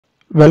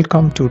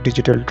Welcome to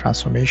Digital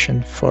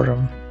Transformation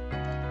Forum.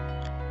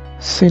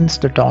 Since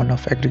the dawn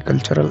of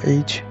agricultural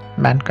age,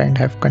 mankind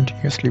have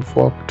continuously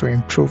worked to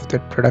improve their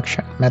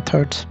production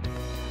methods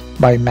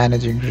by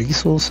managing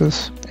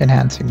resources,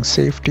 enhancing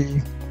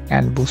safety,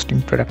 and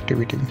boosting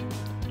productivity.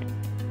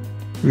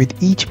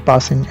 With each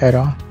passing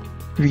era,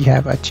 we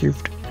have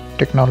achieved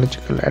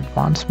technological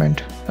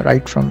advancement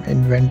right from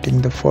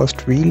inventing the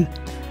first wheel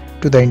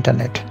to the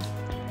internet.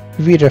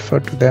 We refer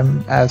to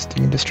them as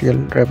the Industrial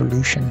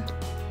Revolution.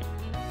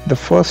 The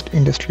first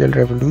industrial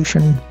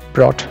revolution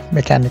brought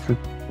mechanical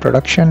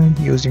production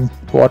using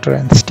water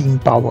and steam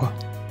power.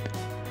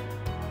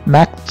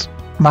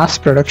 Mass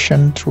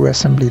production through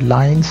assembly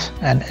lines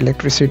and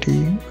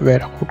electricity were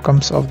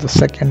outcomes of the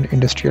second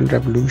industrial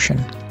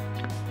revolution.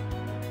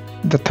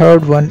 The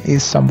third one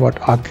is somewhat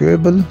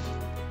arguable,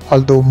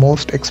 although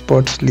most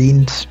experts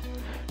lean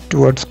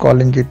towards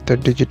calling it the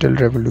digital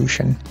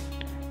revolution,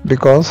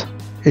 because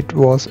it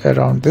was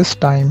around this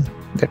time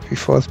that we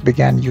first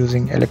began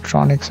using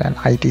electronics and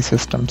IT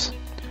systems.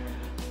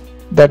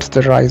 That's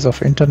the rise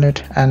of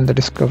internet and the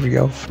discovery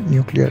of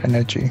nuclear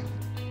energy.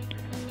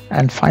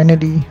 And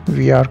finally,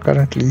 we are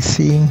currently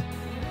seeing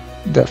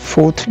the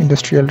fourth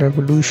industrial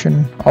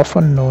revolution,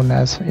 often known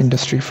as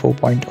Industry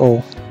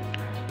 4.0,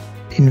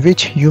 in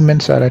which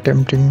humans are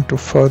attempting to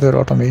further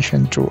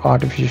automation through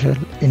artificial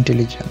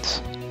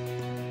intelligence.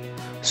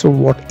 So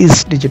what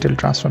is digital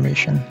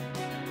transformation?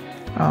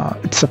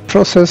 It's a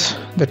process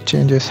that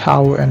changes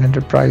how an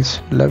enterprise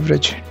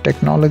leverage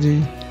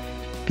technology,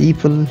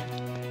 people,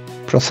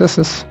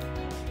 processes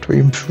to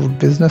improve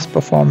business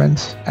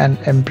performance and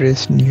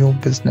embrace new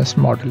business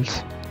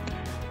models.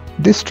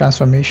 This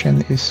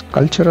transformation is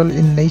cultural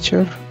in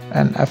nature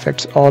and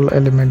affects all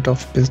elements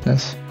of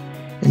business,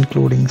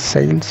 including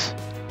sales,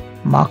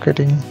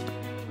 marketing,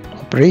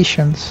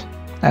 operations,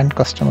 and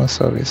customer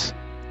service.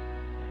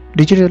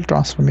 Digital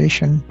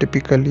transformation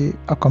typically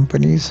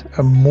accompanies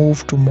a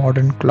move to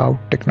modern cloud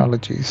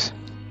technologies.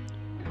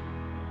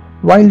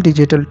 While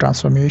digital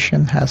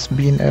transformation has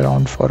been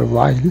around for a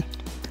while,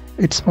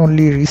 it's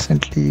only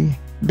recently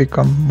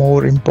become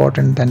more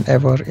important than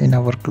ever in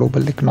our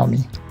global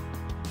economy.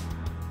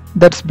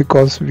 That's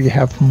because we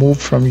have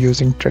moved from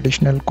using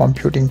traditional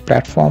computing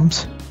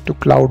platforms to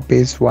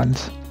cloud-based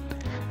ones,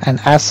 and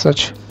as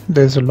such,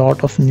 there's a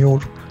lot of new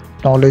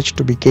knowledge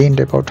to be gained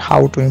about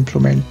how to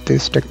implement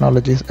these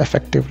technologies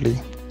effectively.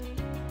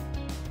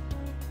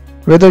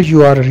 Whether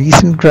you are a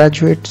recent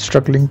graduate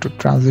struggling to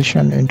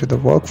transition into the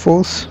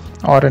workforce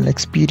or an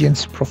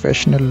experienced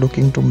professional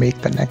looking to make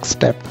the next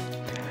step,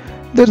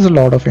 there's a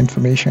lot of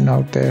information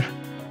out there,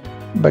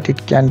 but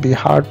it can be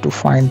hard to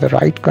find the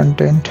right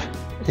content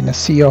in a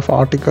sea of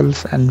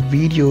articles and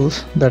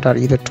videos that are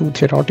either too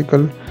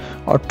theoretical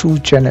or too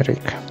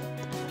generic.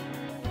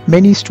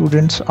 Many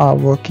students or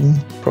working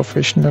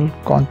professionals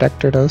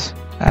contacted us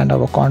and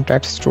our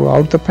contacts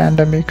throughout the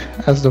pandemic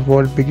as the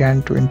world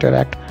began to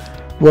interact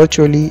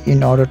virtually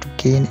in order to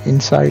gain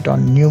insight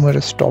on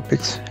numerous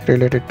topics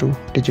related to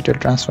digital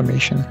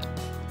transformation.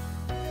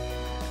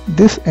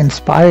 This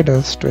inspired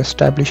us to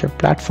establish a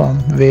platform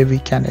where we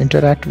can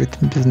interact with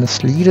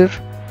business leaders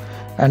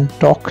and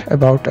talk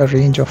about a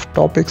range of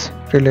topics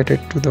related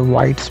to the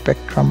wide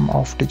spectrum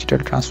of digital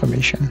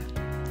transformation.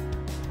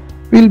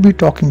 We'll be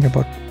talking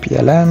about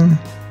PLM,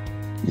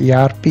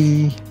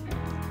 ERP,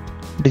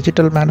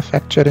 digital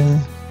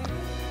manufacturing,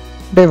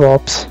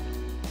 DevOps,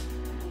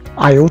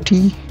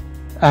 IoT,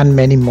 and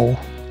many more.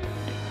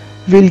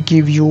 We'll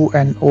give you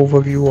an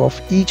overview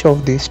of each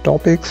of these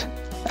topics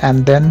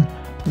and then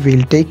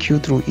we'll take you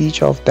through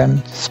each of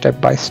them step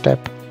by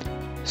step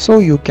so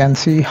you can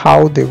see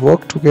how they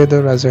work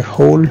together as a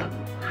whole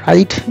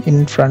right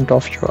in front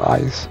of your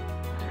eyes.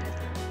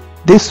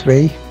 This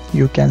way,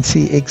 you can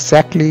see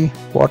exactly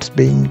what's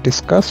being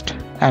discussed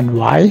and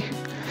why,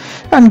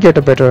 and get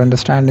a better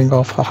understanding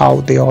of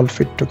how they all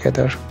fit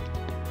together.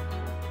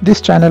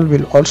 This channel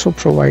will also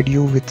provide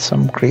you with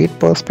some great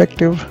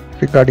perspective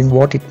regarding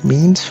what it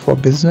means for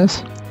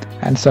business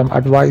and some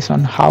advice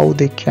on how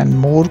they can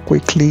more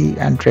quickly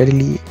and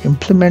readily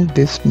implement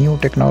these new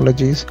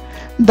technologies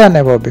than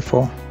ever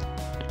before,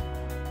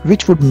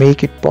 which would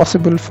make it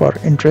possible for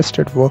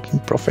interested working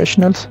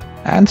professionals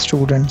and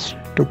students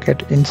to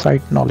get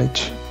inside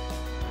knowledge.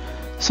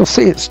 So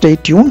stay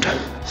tuned,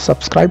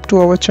 subscribe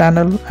to our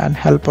channel and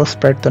help us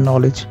spread the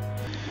knowledge.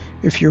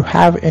 If you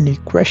have any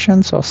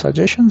questions or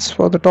suggestions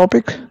for the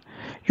topic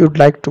you'd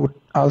like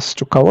us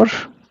to cover,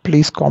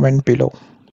 please comment below.